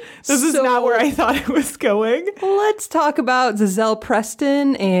 Okay. This is not where I thought it was going. Let's talk about Giselle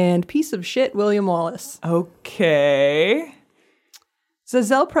Preston and piece of shit William Wallace. Okay.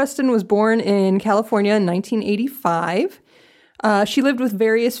 Giselle Preston was born in California in 1985. She lived with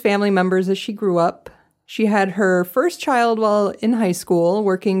various family members as she grew up. She had her first child while in high school,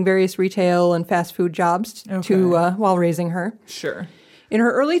 working various retail and fast food jobs while raising her. Sure. In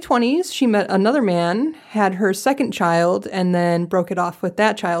her early 20s, she met another man, had her second child, and then broke it off with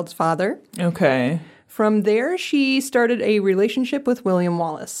that child's father. Okay. From there, she started a relationship with William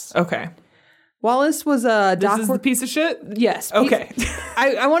Wallace. Okay. Wallace was a This is the piece of shit? Yes. Okay.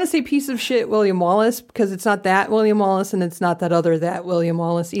 I want to say piece of shit William Wallace because it's not that William Wallace and it's not that other that William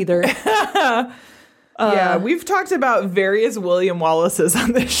Wallace either. Yeah, we've talked about various William Wallaces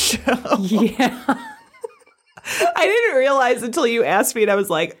on this show. Yeah. I didn't realize until you asked me and I was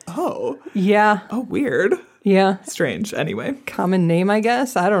like, oh. Yeah. Oh, weird. Yeah. Strange. Anyway. Common name, I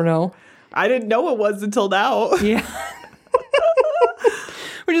guess. I don't know. I didn't know it was until now. Yeah.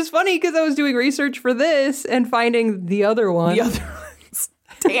 Which is funny because I was doing research for this and finding the other one. The other ones.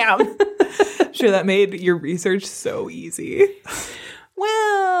 Damn. I'm sure that made your research so easy.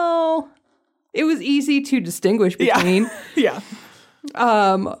 Well, it was easy to distinguish between. Yeah.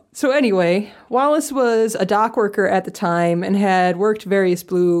 So anyway, Wallace was a dock worker at the time and had worked various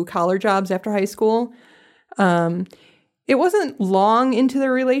blue-collar jobs after high school. It wasn't long into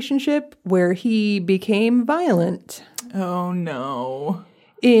their relationship where he became violent. Oh, no.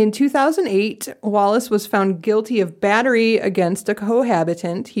 In 2008, Wallace was found guilty of battery against a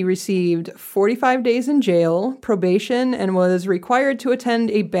cohabitant. He received 45 days in jail, probation, and was required to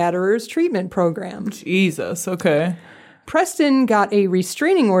attend a batterer's treatment program. Jesus, okay. Preston got a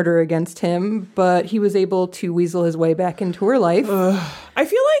restraining order against him, but he was able to weasel his way back into her life. I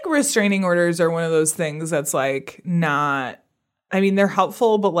feel like restraining orders are one of those things that's like not, I mean, they're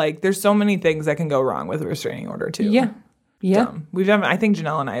helpful, but like there's so many things that can go wrong with a restraining order too. Yeah. Yeah. I think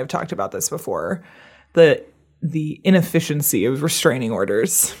Janelle and I have talked about this before. The inefficiency of restraining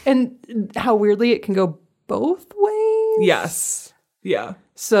orders. And how weirdly it can go both ways. Yes. Yeah.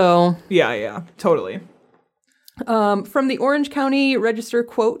 So. Yeah, totally. From the Orange County Register,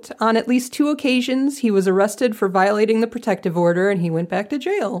 quote, on at least 2 occasions, he was arrested for violating the protective order and he went back to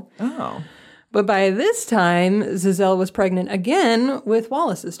jail. Oh. But by this time, Giselle was pregnant again with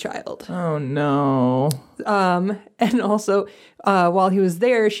Wallace's child. Oh, no. And also, while he was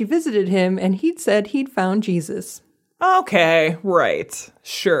there, she visited him and he'd said he'd found Jesus. Okay, right.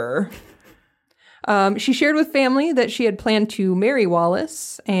 Sure. She shared with family that she had planned to marry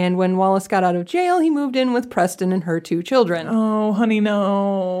Wallace, and when Wallace got out of jail, he moved in with Preston and her 2 children. Oh, honey,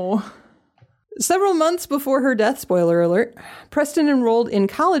 no. Several months before her death, spoiler alert, Preston enrolled in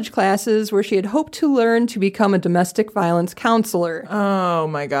college classes where she had hoped to learn to become a domestic violence counselor. Oh,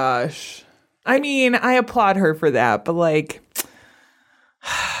 my gosh. I mean, I applaud her for that, but like,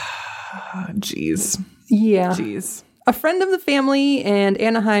 jeez. Yeah. Jeez. A friend of the family and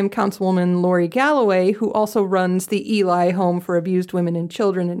Anaheim Councilwoman Lori Galloway, who also runs the Eli Home for Abused Women and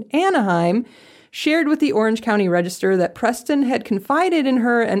Children in Anaheim, shared with the Orange County Register that Preston had confided in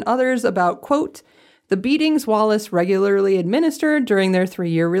her and others about, quote, the beatings Wallace regularly administered during their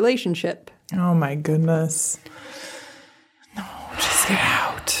 3-year relationship. Oh, my goodness. No, just get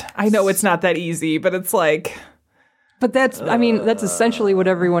out. I know it's not that easy, but it's like... But that's essentially what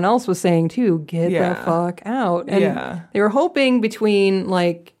everyone else was saying, too. Get the fuck out. And they were hoping between,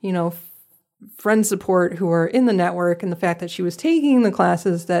 like, you know, friend support who are in the network and the fact that she was taking the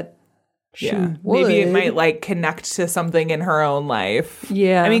classes that she would. Maybe it might, like, connect to something in her own life.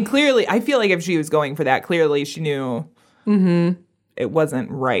 Yeah. I mean, clearly, I feel like if she was going for that, clearly she knew it wasn't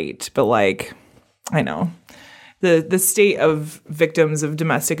right. But, like, I know. The state of victims of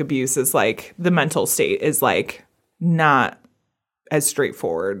domestic abuse is, like, the mental state is, like... not as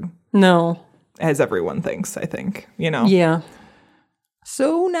straightforward. No. As everyone thinks, I think, you know? Yeah.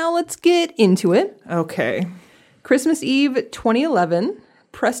 So now let's get into it. Okay. Christmas Eve 2011,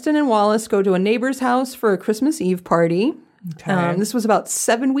 Preston and Wallace go to a neighbor's house for a Christmas Eve party. Okay. This was about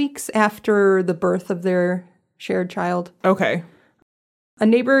 7 weeks after the birth of their shared child. Okay. A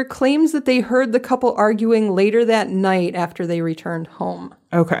neighbor claims that they heard the couple arguing later that night after they returned home.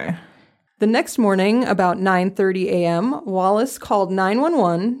 Okay. The next morning, about 9:30 a.m., Wallace called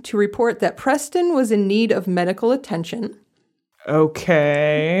 911 to report that Preston was in need of medical attention.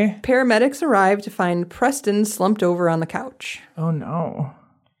 Okay. Paramedics arrived to find Preston slumped over on the couch. Oh, no.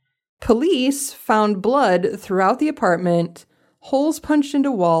 Police found blood throughout the apartment, holes punched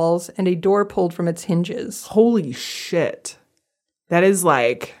into walls, and a door pulled from its hinges. Holy shit. That is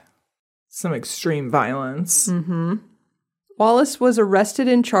like some extreme violence. Mm-hmm. Wallace was arrested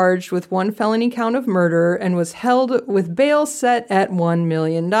and charged with 1 felony count of murder and was held with bail set at $1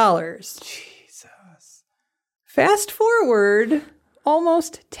 million. Jesus. Fast forward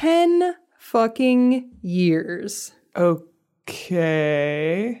almost 10 fucking years.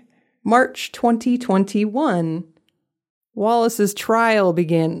 Okay. March 2021. Wallace's trial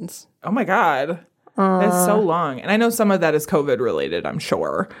begins. Oh my God. That's so long. And I know some of that is COVID related, I'm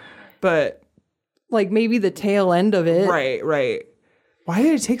sure. But like maybe the tail end of it. Right. Why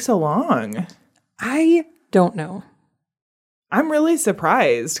did it take so long? I don't know. I'm really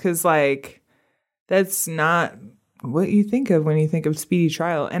surprised because, like, that's not what you think of when you think of speedy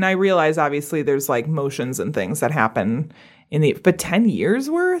trial. And I realize, obviously, there's, like, motions and things that happen but 10 years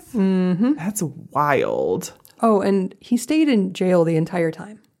worth? Mm-hmm. That's wild. Oh, and he stayed in jail the entire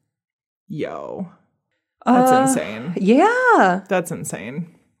time. Yo. That's insane. Yeah. That's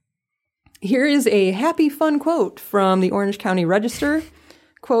insane. Here is a happy, fun quote from the Orange County Register.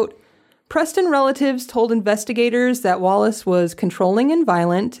 Quote, Preston relatives told investigators that Wallace was controlling and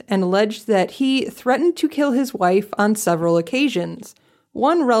violent and alleged that he threatened to kill his wife on several occasions.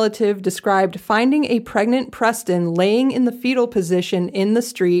 One relative described finding a pregnant Preston laying in the fetal position in the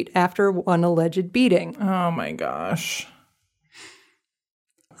street after one alleged beating. Oh my gosh.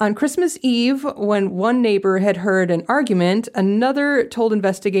 On Christmas Eve, when one neighbor had heard an argument, another told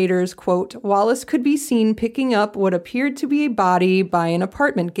investigators, quote, Wallace could be seen picking up what appeared to be a body by an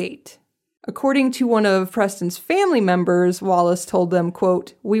apartment gate. According to one of Preston's family members, Wallace told them,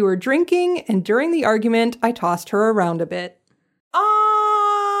 quote, we were drinking, and during the argument, I tossed her around a bit.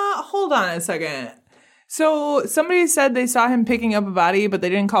 Hold on a second. So somebody said they saw him picking up a body, but they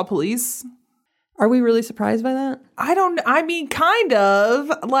didn't call police? Are we really surprised by that? I mean, kind of.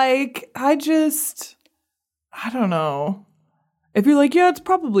 Like, I don't know. If you're like, yeah, it's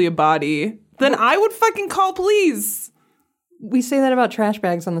probably a body, then I would fucking call police. We say that about trash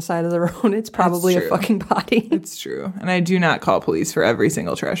bags on the side of the road. It's probably a fucking body. It's true. And I do not call police for every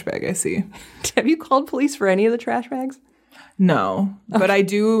single trash bag I see. Have you called police for any of the trash bags? No. Okay. But I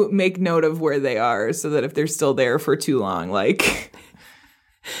do make note of where they are so that if they're still there for too long, like,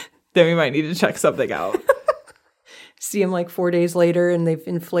 then we might need to check something out. See them like 4 days later and they've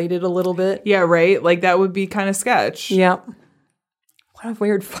inflated a little bit. Yeah, right? Like, that would be kind of sketch. Yeah. What a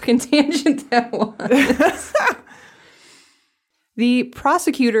weird fucking tangent that was. The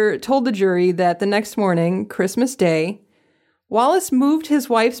prosecutor told the jury that the next morning, Christmas Day, Wallace moved his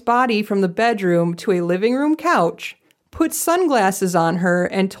wife's body from the bedroom to a living room couch, put sunglasses on her,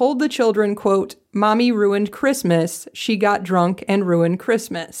 and told the children, quote, Mommy ruined Christmas. She got drunk and ruined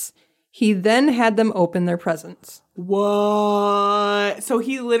Christmas. He then had them open their presents. What? So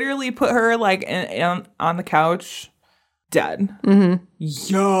he literally put her, like, on the couch, dead. Mm-hmm.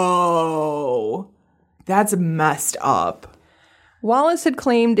 Yo. That's messed up. Wallace had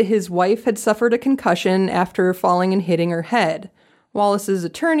claimed his wife had suffered a concussion after falling and hitting her head. Wallace's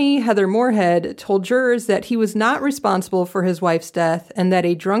attorney, Heather Moorhead, told jurors that he was not responsible for his wife's death and that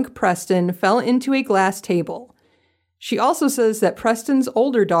a drunk Preston fell into a glass table. She also says that Preston's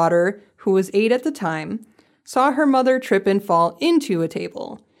older daughter, who was 8 at the time, saw her mother trip and fall into a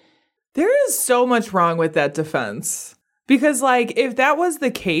table. There is so much wrong with that defense. Because, like, if that was the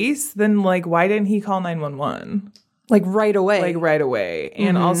case, then, like, why didn't he call 911? Like, right away. Like, right away.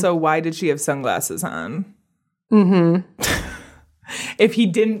 And also, why did she have sunglasses on? Mm-hmm. If he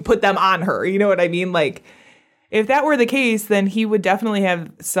didn't put them on her, you know what I mean? Like, if that were the case, then he would definitely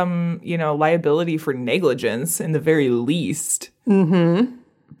have some, liability for negligence in the very least. Mm-hmm.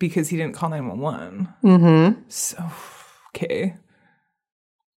 Because he didn't call 911. Mm-hmm. So, okay.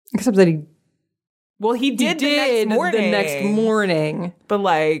 Except that he did the next morning. But,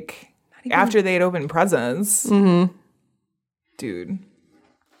 like, after they had opened presents. Mm-hmm. Dude,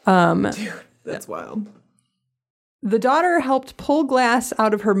 that's wild. The daughter helped pull glass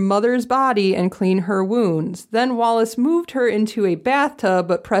out of her mother's body and clean her wounds. Then Wallace moved her into a bathtub,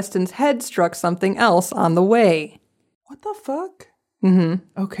 but Preston's head struck something else on the way. What the fuck?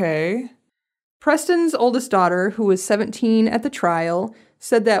 Mm-hmm. Okay. Preston's oldest daughter, who was 17 at the trial,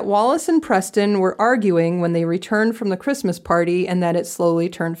 said that Wallace and Preston were arguing when they returned from the Christmas party and that it slowly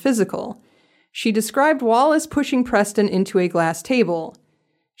turned physical. She described Wallace pushing Preston into a glass table.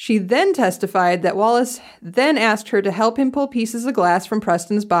 She then testified that Wallace then asked her to help him pull pieces of glass from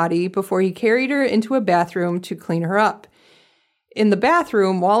Preston's body before he carried her into a bathroom to clean her up. In the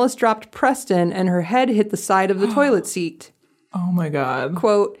bathroom, Wallace dropped Preston and her head hit the side of the toilet seat. Oh my God.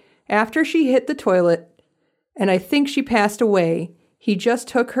 Quote, after she hit the toilet, and I think she passed away, he just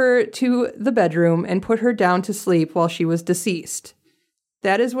took her to the bedroom and put her down to sleep while she was deceased.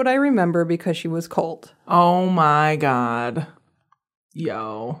 That is what I remember because she was cold. Oh my God.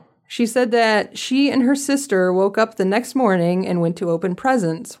 Yo. She said that she and her sister woke up the next morning and went to open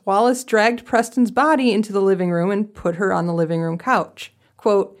presents. Wallace dragged Preston's body into the living room and put her on the living room couch.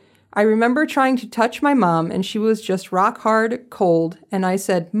 Quote, I remember trying to touch my mom and she was just rock hard, cold, and I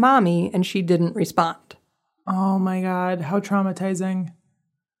said, Mommy, and she didn't respond. Oh my God. How traumatizing.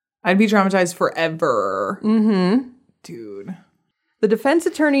 I'd be traumatized forever. Mm-hmm. Dude. The defense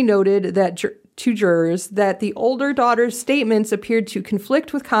attorney noted that to jurors that the older daughter's statements appeared to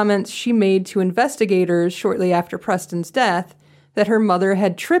conflict with comments she made to investigators shortly after Preston's death that her mother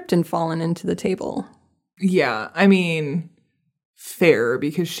had tripped and fallen into the table. Yeah, I mean, fair,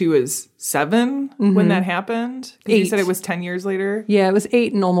 because she was 7 when that happened. 8. You said it was 10 years later? Yeah, it was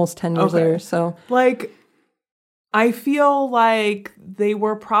 8 and almost 10 years later, so. Like, I feel like they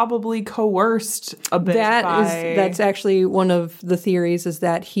were probably coerced a bit That's actually one of the theories, is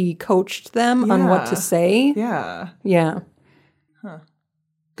that he coached them on what to say. Yeah. Yeah. Huh.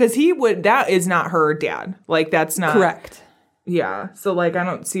 Because that is not her dad. Like, that's not. Correct. Yeah. So, like, I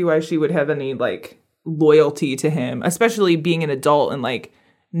don't see why she would have any, like, loyalty to him, especially being an adult and, like,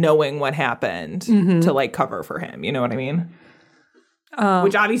 knowing what happened to, like, cover for him. You know what I mean?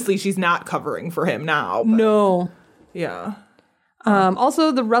 Which obviously she's not covering for him now. But, no. Yeah.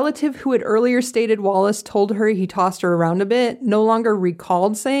 Also, the relative who had earlier stated Wallace told her he tossed her around a bit no longer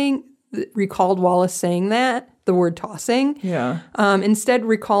recalled Wallace saying that, the word tossing. Yeah. Instead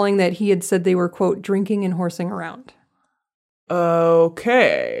recalling that he had said they were, quote, drinking and horsing around.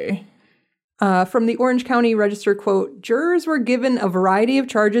 Okay. From the Orange County Register, quote, jurors were given a variety of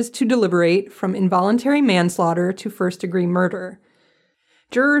charges to deliberate, from involuntary manslaughter to first-degree murder.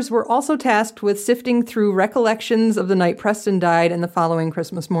 Jurors were also tasked with sifting through recollections of the night Preston died and the following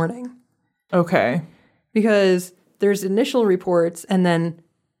Christmas morning. Okay. Because there's initial reports and then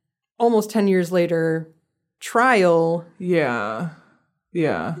almost 10 years later, trial. Yeah.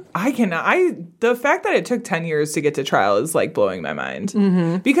 Yeah. The fact that it took 10 years to get to trial is like blowing my mind.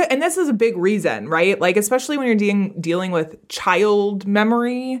 Mm-hmm. And this is a big reason, right? Like, especially when you're dealing with child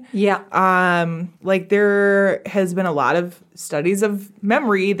memory. Yeah. Like, there has been a lot of studies of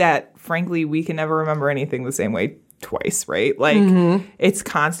memory that, frankly, we can never remember anything the same way twice, right? Like, it's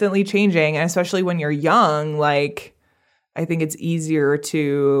constantly changing. And especially when you're young, like, I think it's easier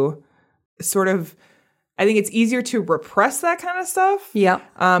to repress that kind of stuff. Yeah.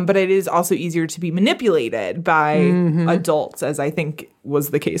 But it is also easier to be manipulated by adults, as I think was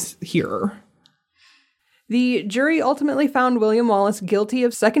the case here. The jury ultimately found William Wallace guilty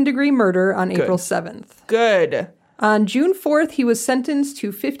of second-degree murder on April 7th. Good. On June 4th, he was sentenced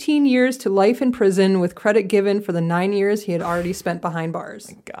to 15 years to life in prison with credit given for the 9 years he had already spent behind bars.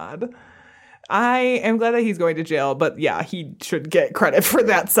 Oh my God. I am glad that he's going to jail, but yeah, he should get credit for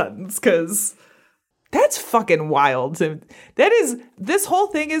that sentence, because that's fucking wild. This whole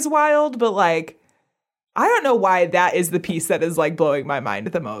thing is wild, but like, I don't know why that is the piece that is like blowing my mind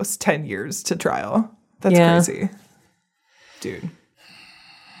the most. 10 years to trial. That's crazy. Dude.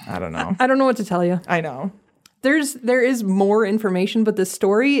 I don't know. I don't know what to tell you. I know. There is more information, but the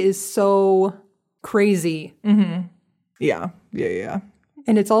story is so crazy. Mm-hmm. Yeah. Yeah.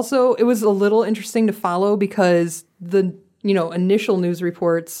 And it was a little interesting to follow because the, initial news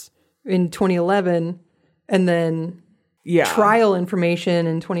reports in 2011 and then trial information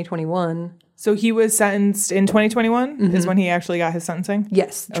in 2021. So he was sentenced in 2021 is when he actually got his sentencing?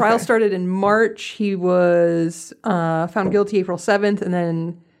 Yes. Trial started in March. He was found guilty April 7th and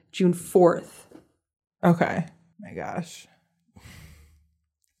then June 4th. Okay. My gosh.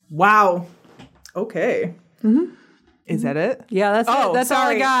 Wow. Okay. Mm-hmm. Is that it? Yeah, that's it. That's all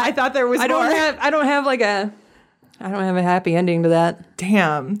I got. I thought there was more. I don't have a happy ending to that.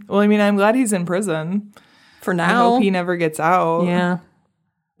 Damn. Well, I mean, I'm glad he's in prison. For now. I hope he never gets out. Yeah.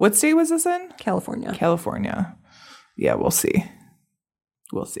 What state was this in? California. Yeah, we'll see.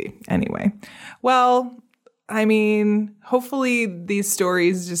 Anyway. Well, I mean, hopefully these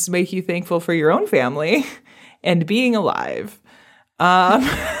stories just make you thankful for your own family and being alive.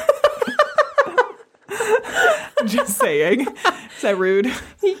 Just saying. Is that rude?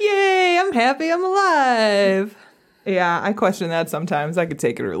 Yay, I'm happy I'm alive. Yeah, I question that sometimes. I could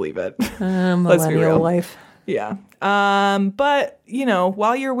take it or leave it. Let's be real. Life. Yeah. But,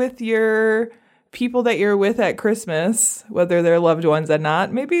 while you're with your people that you're with at Christmas, whether they're loved ones or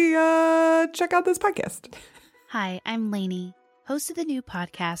not, maybe check out this podcast. Hi, I'm Lainey, host of the new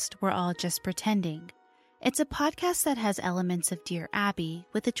podcast, We're All Just Pretending. It's a podcast that has elements of Dear Abby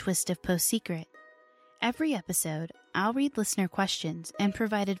with a twist of Post Secret. Every episode, I'll read listener questions and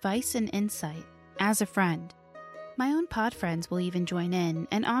provide advice and insight as a friend. My own pod friends will even join in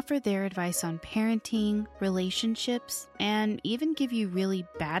and offer their advice on parenting, relationships, and even give you really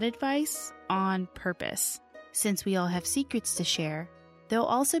bad advice on purpose. Since we all have secrets to share, there'll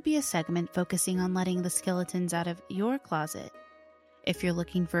also be a segment focusing on letting the skeletons out of your closet. If you're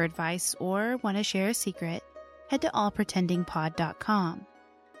looking for advice or want to share a secret, head to allpretendingpod.com.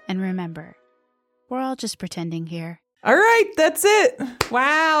 And remember, we're all just pretending here. All right, that's it.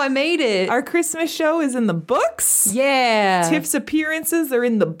 Wow, I made it. Our Christmas show is in the books. Yeah. Tiff's appearances are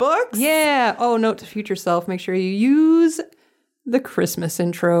in the books. Yeah. Oh, note to future self, make sure you use the Christmas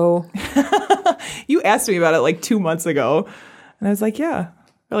intro. You asked me about it like 2 months ago. And I was like, yeah.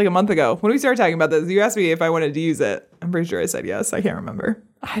 Or like a month ago. When we started talking about this, you asked me if I wanted to use it. I'm pretty sure I said yes. I can't remember.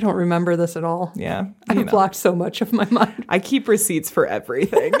 I don't remember this at all. Yeah. I've blocked so much of my mind. I keep receipts for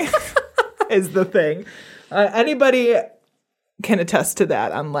everything is the thing. Anybody can attest to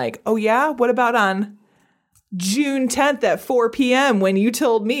that. I'm like, oh yeah? What about on June 10th at 4 p.m. when you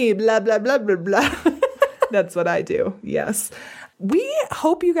told me blah, blah, blah, blah, blah. That's what I do. Yes. We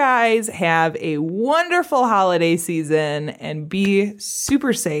hope you guys have a wonderful holiday season and be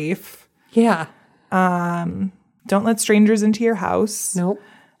super safe. Yeah. Don't let strangers into your house. Nope.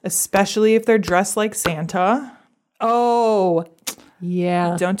 Especially if they're dressed like Santa. Oh,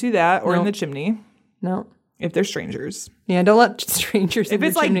 yeah. Don't do that. Or in Nope. the chimney. No. If they're strangers. Yeah, don't let strangers If in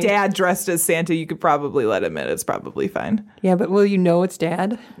it's the like chimney. dad dressed as Santa, you could probably let him in. It's probably fine. Yeah, but will you know it's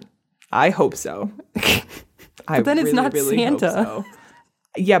dad? I hope so. But then it's not Santa. Hope so.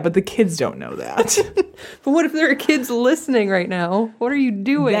 Yeah, but the kids don't know that. But what if there are kids listening right now? What are you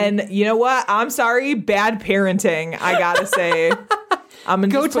doing? Then, you know what? I'm sorry. Bad parenting, I gotta say. I'm gonna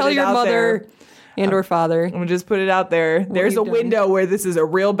Go just put tell it your out mother there. and or father. I'm gonna just put it out there. There's a you've done. window where this is a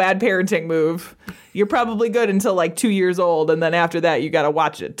real bad parenting move. You're probably good until like 2 years old, and then after that, you gotta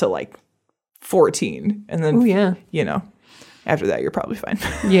watch it till like 14, and then Oh, yeah. you know, after that, you're probably fine.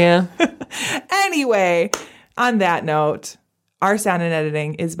 Yeah. Anyway, on that note, our sound and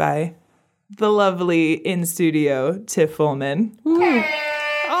editing is by the lovely in studio Tiff Follmann.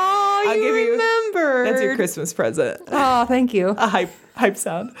 Oh, I'll you give you- remembered. That's your Christmas present. Oh, thank you. A hype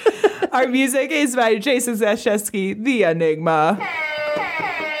sound. Our music is by Jason Zashevsky, The Enigma.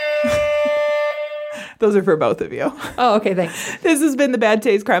 Those are for both of you. Oh, okay, thanks. This has been the Bad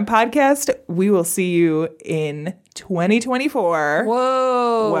Taste Crime Podcast. We will see you in 2024.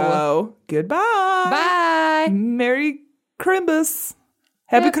 Whoa. Whoa. Goodbye. Bye. Merry Crimbus.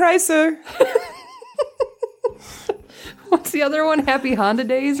 Happy Chrysler. What's the other one? Happy Honda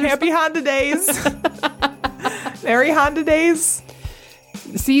Days? Or Happy Honda Days. Merry Honda Days.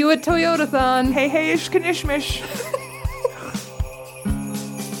 something? See you at Toyotathon. Hey, hey, ish, kanishmish.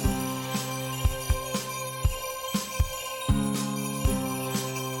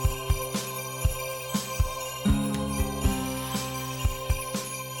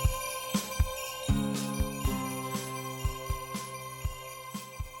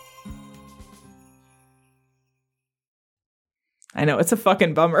 I know, it's a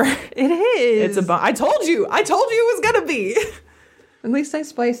fucking bummer. It is. It's a bummer. I told you it was gonna be. At least I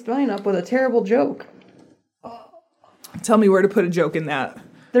spiced mine up with a terrible joke. Tell me where to put a joke in that.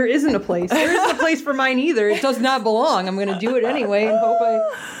 There isn't a place. There isn't a place for mine either. It does not belong. I'm going to do it anyway and hope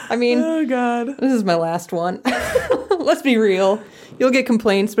I mean, Oh, God. this is my last one. Let's be real. You'll get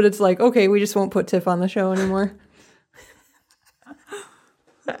complaints, but it's like, okay, we just won't put Tiff on the show anymore.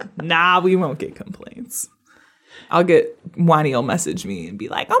 Nah, we won't get complaints. I'll get Wani will message me and be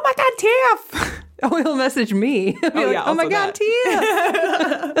like, oh my God, Tiff. Oh, he'll message me. He'll be Oh, like, yeah, oh my also God,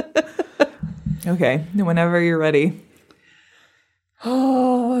 Tiff. Okay, whenever you're ready.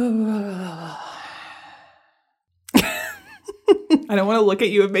 Oh. I don't want to look at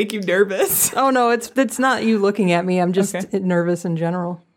you and make you nervous. Oh, no, it's not you looking at me. I'm just Okay. nervous in general.